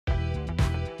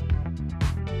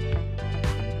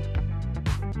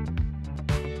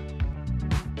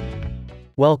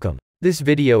Welcome. This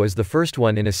video is the first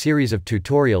one in a series of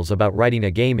tutorials about writing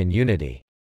a game in Unity.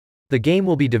 The game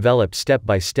will be developed step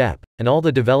by step, and all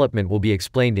the development will be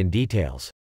explained in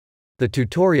details. The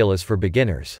tutorial is for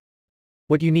beginners.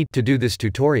 What you need to do this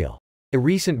tutorial. A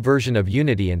recent version of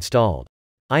Unity installed.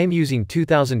 I am using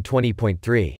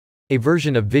 2020.3. A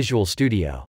version of Visual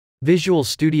Studio. Visual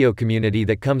Studio community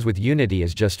that comes with Unity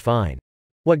is just fine.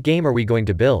 What game are we going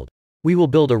to build? We will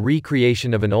build a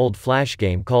recreation of an old Flash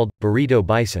game called Burrito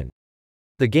Bison.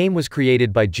 The game was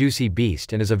created by Juicy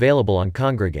Beast and is available on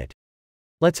Congregate.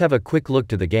 Let's have a quick look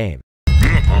to the game.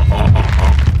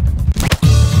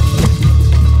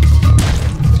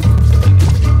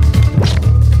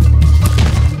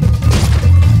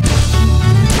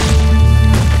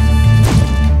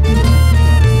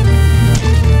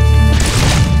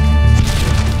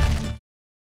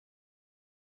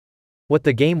 What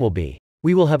the game will be.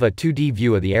 We will have a 2D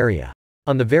view of the area.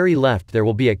 On the very left there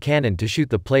will be a cannon to shoot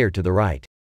the player to the right.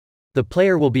 The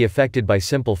player will be affected by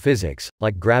simple physics,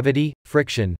 like gravity,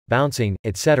 friction, bouncing,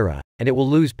 etc., and it will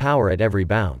lose power at every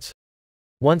bounce.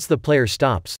 Once the player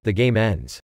stops, the game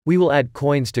ends. We will add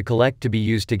coins to collect to be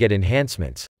used to get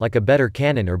enhancements, like a better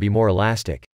cannon or be more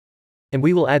elastic. And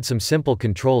we will add some simple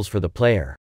controls for the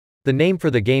player. The name for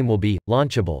the game will be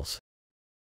Launchables.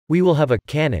 We will have a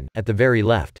cannon at the very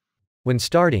left. When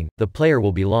starting, the player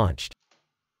will be launched.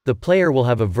 The player will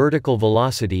have a vertical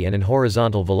velocity and an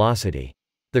horizontal velocity.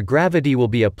 The gravity will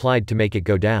be applied to make it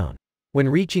go down. When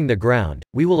reaching the ground,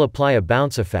 we will apply a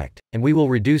bounce effect, and we will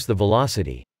reduce the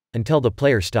velocity until the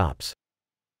player stops.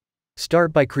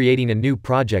 Start by creating a new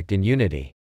project in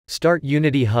Unity. Start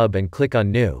Unity Hub and click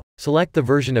on New. Select the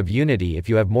version of Unity if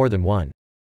you have more than one.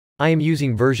 I am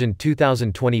using version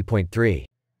 2020.3.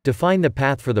 Define the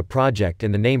path for the project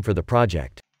and the name for the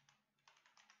project.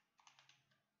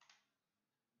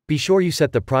 Be sure you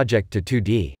set the project to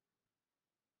 2D.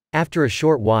 After a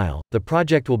short while, the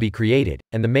project will be created,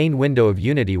 and the main window of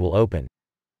Unity will open.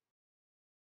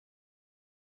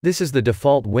 This is the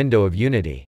default window of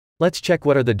Unity. Let's check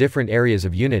what are the different areas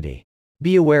of Unity.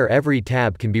 Be aware every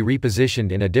tab can be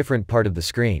repositioned in a different part of the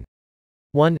screen.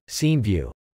 1. Scene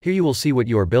View. Here you will see what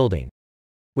you are building,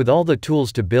 with all the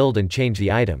tools to build and change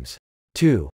the items.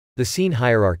 2. The Scene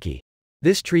Hierarchy.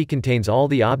 This tree contains all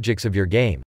the objects of your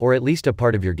game, or at least a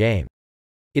part of your game.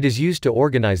 It is used to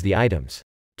organize the items.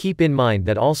 Keep in mind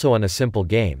that also on a simple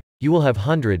game, you will have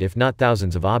hundreds if not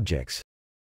thousands of objects.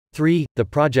 3. The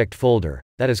Project Folder,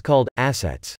 that is called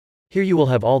Assets. Here you will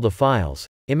have all the files,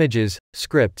 images,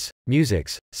 scripts,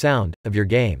 musics, sound, of your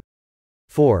game.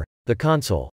 4. The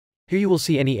Console. Here you will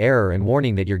see any error and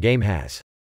warning that your game has.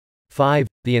 5.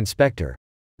 The Inspector.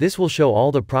 This will show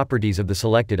all the properties of the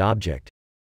selected object.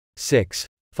 6.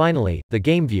 Finally, the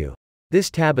Game View. This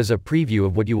tab is a preview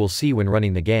of what you will see when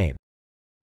running the game.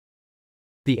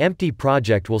 The empty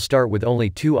project will start with only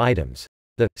two items,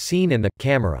 the scene and the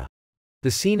camera.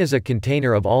 The scene is a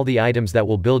container of all the items that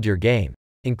will build your game,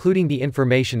 including the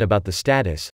information about the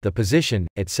status, the position,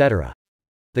 etc.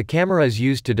 The camera is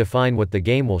used to define what the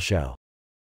game will show.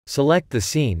 Select the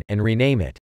scene and rename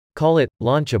it. Call it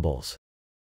Launchables.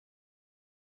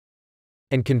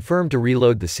 And confirm to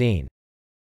reload the scene.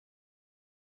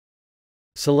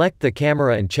 Select the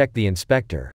camera and check the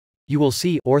inspector. You will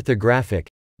see orthographic.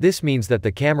 This means that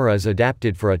the camera is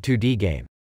adapted for a 2D game.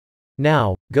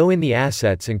 Now, go in the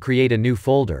assets and create a new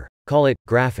folder. Call it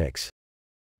Graphics.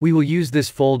 We will use this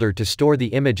folder to store the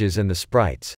images and the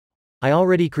sprites. I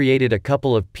already created a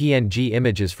couple of PNG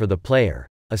images for the player,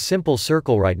 a simple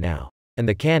circle right now, and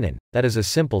the cannon, that is a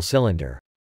simple cylinder.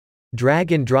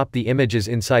 Drag and drop the images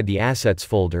inside the assets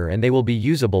folder and they will be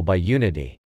usable by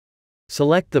Unity.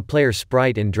 Select the player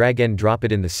sprite and drag and drop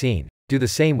it in the scene. Do the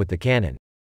same with the cannon.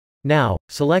 Now,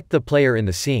 select the player in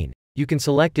the scene. You can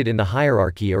select it in the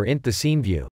hierarchy or int the scene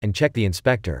view, and check the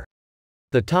inspector.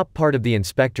 The top part of the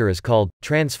inspector is called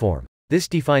Transform. This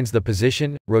defines the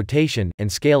position, rotation, and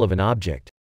scale of an object.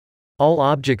 All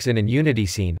objects in an Unity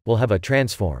scene will have a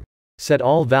transform. Set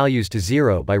all values to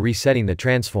 0 by resetting the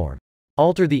transform.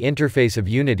 Alter the interface of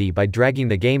Unity by dragging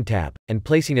the Game tab, and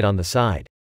placing it on the side.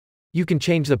 You can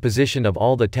change the position of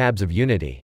all the tabs of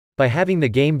Unity. By having the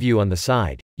game view on the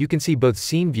side, you can see both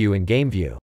scene view and game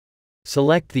view.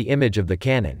 Select the image of the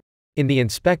cannon. In the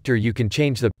inspector you can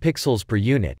change the pixels per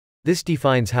unit. This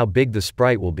defines how big the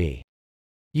sprite will be.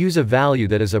 Use a value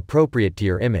that is appropriate to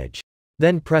your image.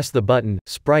 Then press the button,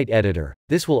 Sprite Editor.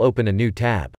 This will open a new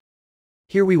tab.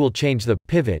 Here we will change the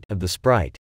pivot of the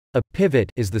sprite. A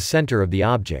pivot is the center of the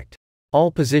object.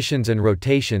 All positions and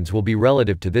rotations will be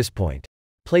relative to this point.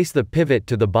 Place the pivot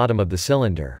to the bottom of the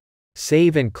cylinder.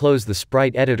 Save and close the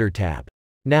Sprite Editor tab.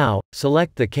 Now,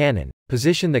 select the cannon,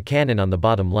 position the cannon on the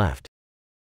bottom left.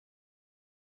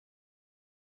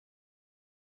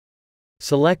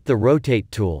 Select the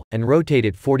Rotate tool, and rotate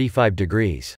it 45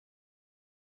 degrees.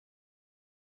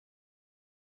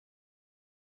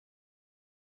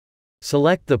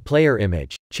 Select the player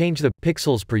image, change the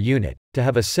pixels per unit to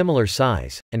have a similar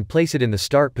size, and place it in the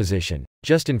start position,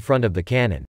 just in front of the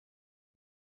cannon.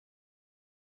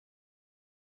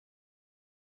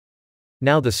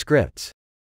 Now the scripts.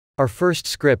 Our first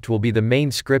script will be the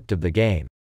main script of the game.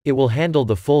 It will handle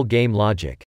the full game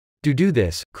logic. To do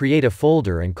this, create a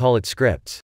folder and call it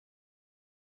scripts.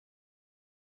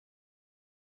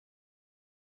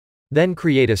 Then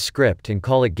create a script and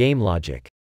call it game logic.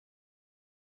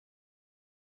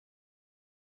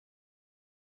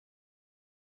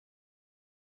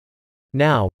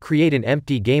 Now, create an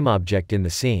empty game object in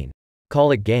the scene.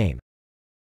 Call it game.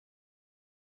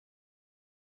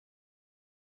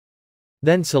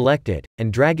 Then select it,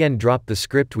 and drag and drop the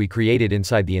script we created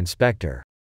inside the inspector.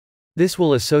 This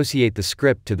will associate the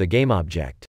script to the game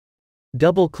object.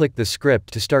 Double-click the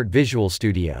script to start Visual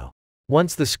Studio.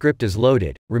 Once the script is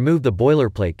loaded, remove the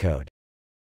boilerplate code.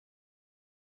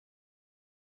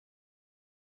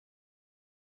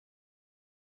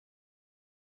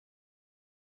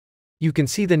 You can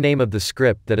see the name of the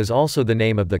script that is also the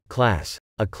name of the class.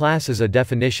 A class is a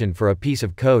definition for a piece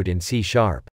of code in C#.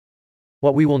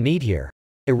 What we will need here: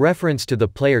 a reference to the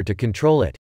player to control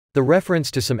it, the reference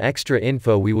to some extra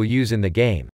info we will use in the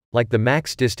game, like the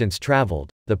max distance traveled,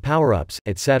 the power-ups,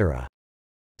 etc.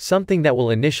 Something that will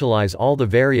initialize all the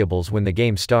variables when the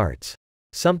game starts.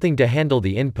 Something to handle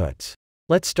the inputs.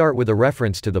 Let's start with a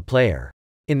reference to the player.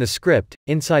 In the script,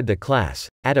 inside the class,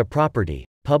 add a property,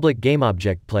 public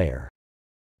GameObject player.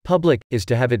 Public is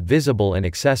to have it visible and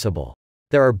accessible.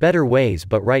 There are better ways,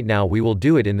 but right now we will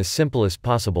do it in the simplest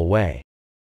possible way.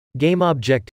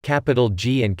 GameObject, capital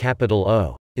G and capital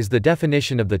O, is the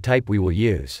definition of the type we will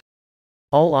use.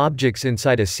 All objects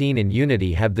inside a scene in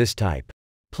Unity have this type.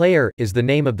 Player is the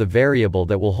name of the variable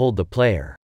that will hold the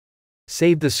player.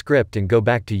 Save the script and go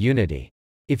back to Unity.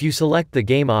 If you select the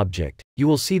game object, you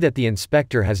will see that the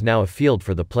inspector has now a field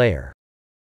for the player.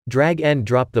 Drag and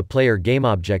drop the player game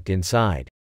object inside.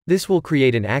 This will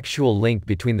create an actual link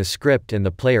between the script and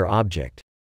the player object.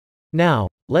 Now,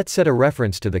 let's set a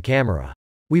reference to the camera.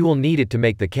 We will need it to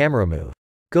make the camera move.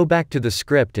 Go back to the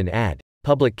script and add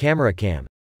public camera cam.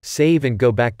 Save and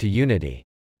go back to Unity.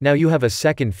 Now you have a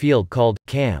second field called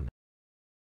cam.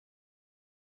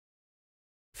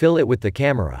 Fill it with the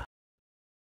camera.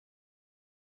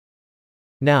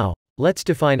 Now, let's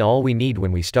define all we need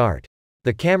when we start.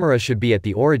 The camera should be at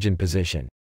the origin position.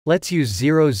 Let's use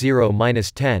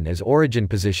 00-10 as origin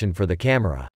position for the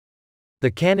camera.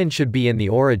 The cannon should be in the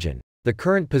origin. The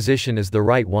current position is the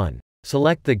right one.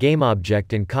 Select the game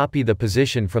object and copy the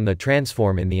position from the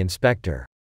transform in the inspector.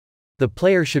 The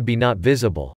player should be not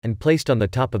visible, and placed on the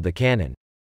top of the cannon.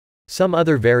 Some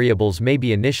other variables may be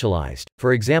initialized,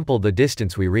 for example the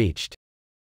distance we reached.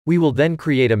 We will then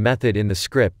create a method in the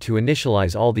script to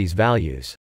initialize all these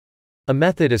values. A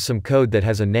method is some code that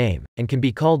has a name, and can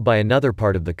be called by another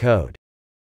part of the code.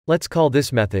 Let's call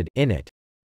this method init.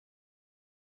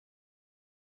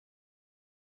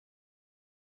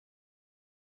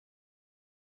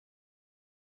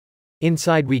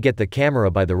 Inside we get the camera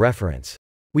by the reference.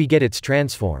 We get its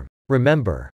transform.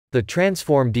 Remember, the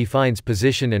transform defines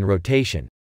position and rotation.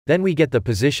 Then we get the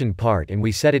position part and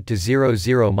we set it to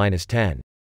 00-10.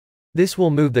 This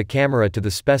will move the camera to the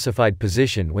specified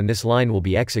position when this line will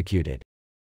be executed.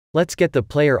 Let's get the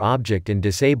player object and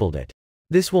disabled it.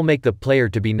 This will make the player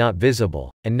to be not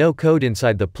visible, and no code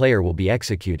inside the player will be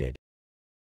executed.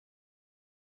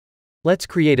 Let's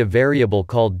create a variable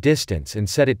called distance and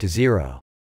set it to 0.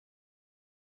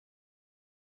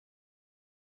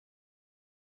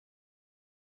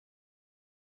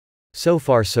 So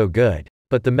far so good.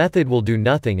 But the method will do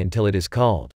nothing until it is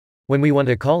called. When we want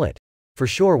to call it? For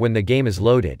sure when the game is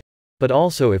loaded. But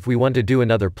also if we want to do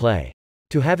another play.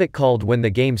 To have it called when the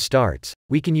game starts,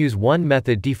 we can use one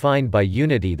method defined by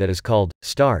Unity that is called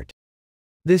start.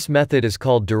 This method is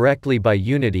called directly by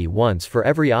Unity once for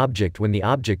every object when the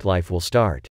object life will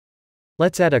start.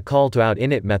 Let's add a call to out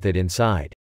init method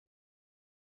inside.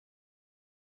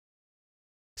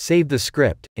 Save the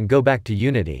script, and go back to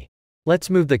Unity.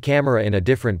 Let's move the camera in a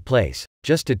different place,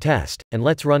 just to test, and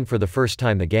let's run for the first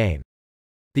time the game.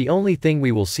 The only thing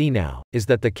we will see now, is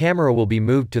that the camera will be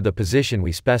moved to the position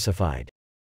we specified.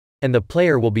 And the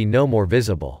player will be no more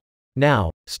visible. Now,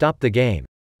 stop the game.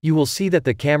 You will see that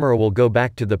the camera will go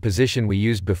back to the position we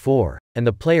used before, and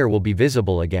the player will be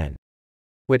visible again.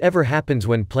 Whatever happens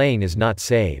when playing is not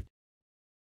saved.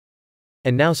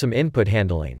 And now some input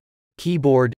handling.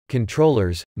 Keyboard,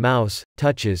 controllers, mouse,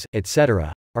 touches,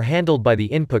 etc. are handled by the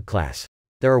input class.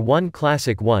 There are one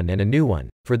classic one and a new one.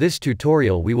 For this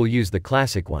tutorial we will use the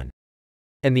classic one.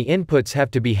 And the inputs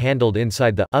have to be handled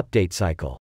inside the update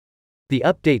cycle. The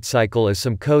update cycle is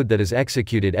some code that is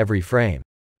executed every frame.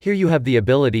 Here you have the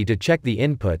ability to check the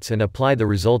inputs and apply the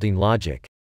resulting logic.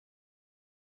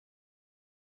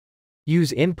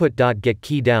 Use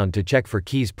input.getKeyDown to check for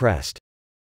keys pressed.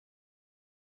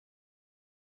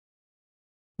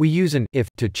 We use an if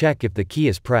to check if the key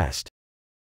is pressed.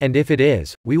 And if it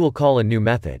is, we will call a new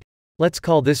method. Let's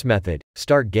call this method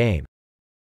startGame.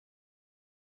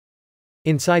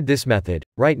 Inside this method,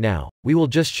 right now, we will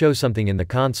just show something in the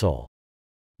console.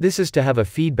 This is to have a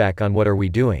feedback on what are we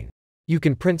doing. You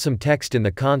can print some text in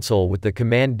the console with the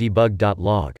command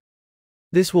debug.log.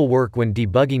 This will work when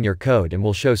debugging your code and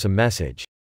will show some message.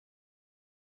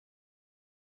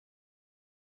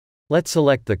 Let's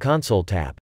select the console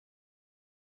tab.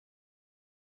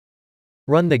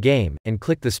 Run the game, and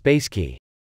click the space key.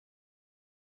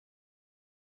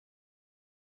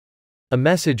 A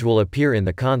message will appear in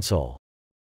the console.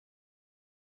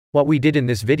 What we did in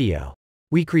this video.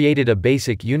 We created a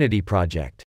basic Unity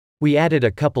project. We added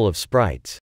a couple of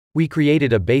sprites. We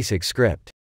created a basic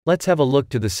script. Let's have a look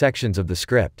to the sections of the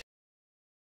script.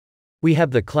 We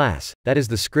have the class, that is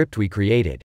the script we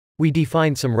created. We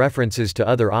defined some references to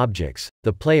other objects,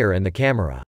 the player and the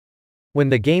camera. When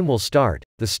the game will start,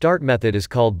 the start method is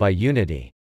called by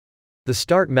Unity. The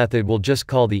start method will just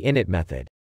call the init method.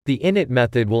 The init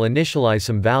method will initialize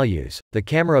some values, the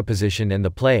camera position and the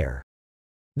player.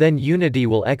 Then Unity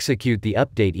will execute the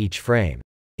update each frame.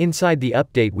 Inside the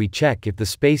update we check if the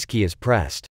space key is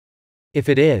pressed. If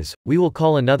it is, we will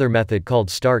call another method called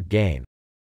startGame.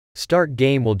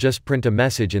 StartGame will just print a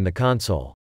message in the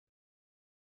console.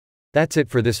 That's it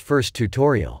for this first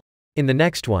tutorial. In the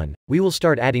next one, we will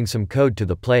start adding some code to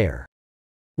the player.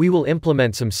 We will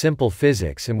implement some simple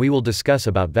physics and we will discuss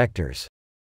about vectors.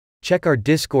 Check our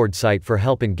Discord site for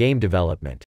help in game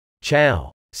development.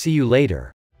 Ciao. See you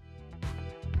later.